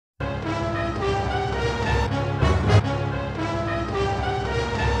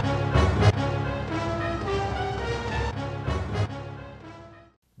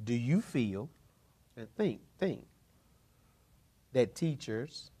feel, and think that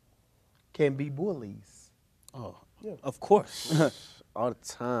teachers can be bullies? Oh, Yeah. of course. All the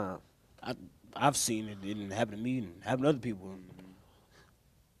time. I, I've seen it. It didn't happen to me and happen to other people.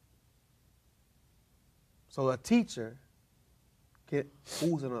 So a teacher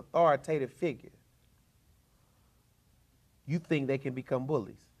who's an authoritative figure, you think they can become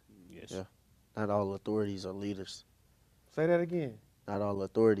bullies? Yes. Yeah. Not all authorities are leaders. Say that again. Not all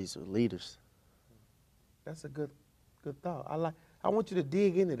authorities are leaders. That's a good thought. I want you to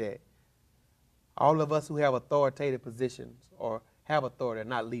dig into that. All of us who have authoritative positions or have authority are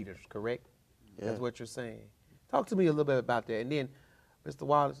not leaders, correct? Yeah. That's what you're saying. Talk to me a little bit about that. And then, Mr.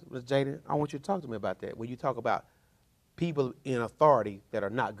 Wallace, Ms. Jaden, I want you to talk to me about that. When you talk about people in authority that are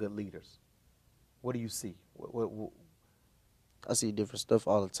not good leaders, what do you see? I see different stuff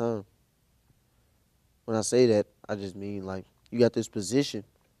all the time. When I say that, I just mean like you got this position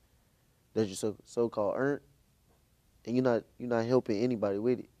that you so-called earned, and you're not helping anybody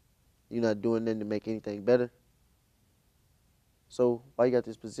with it. You're not doing nothing to make anything better. So why you got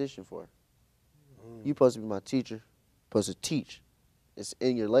this position for? You supposed to be my teacher, supposed to teach. It's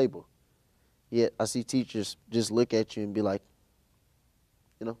in your label. Yet I see teachers just look at you and be like,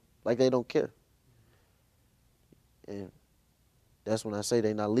 like they don't care. And that's when I say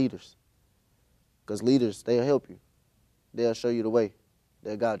they're not leaders. Because leaders, they'll help you. They'll show you the way.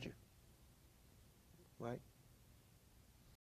 They'll guide you. Right?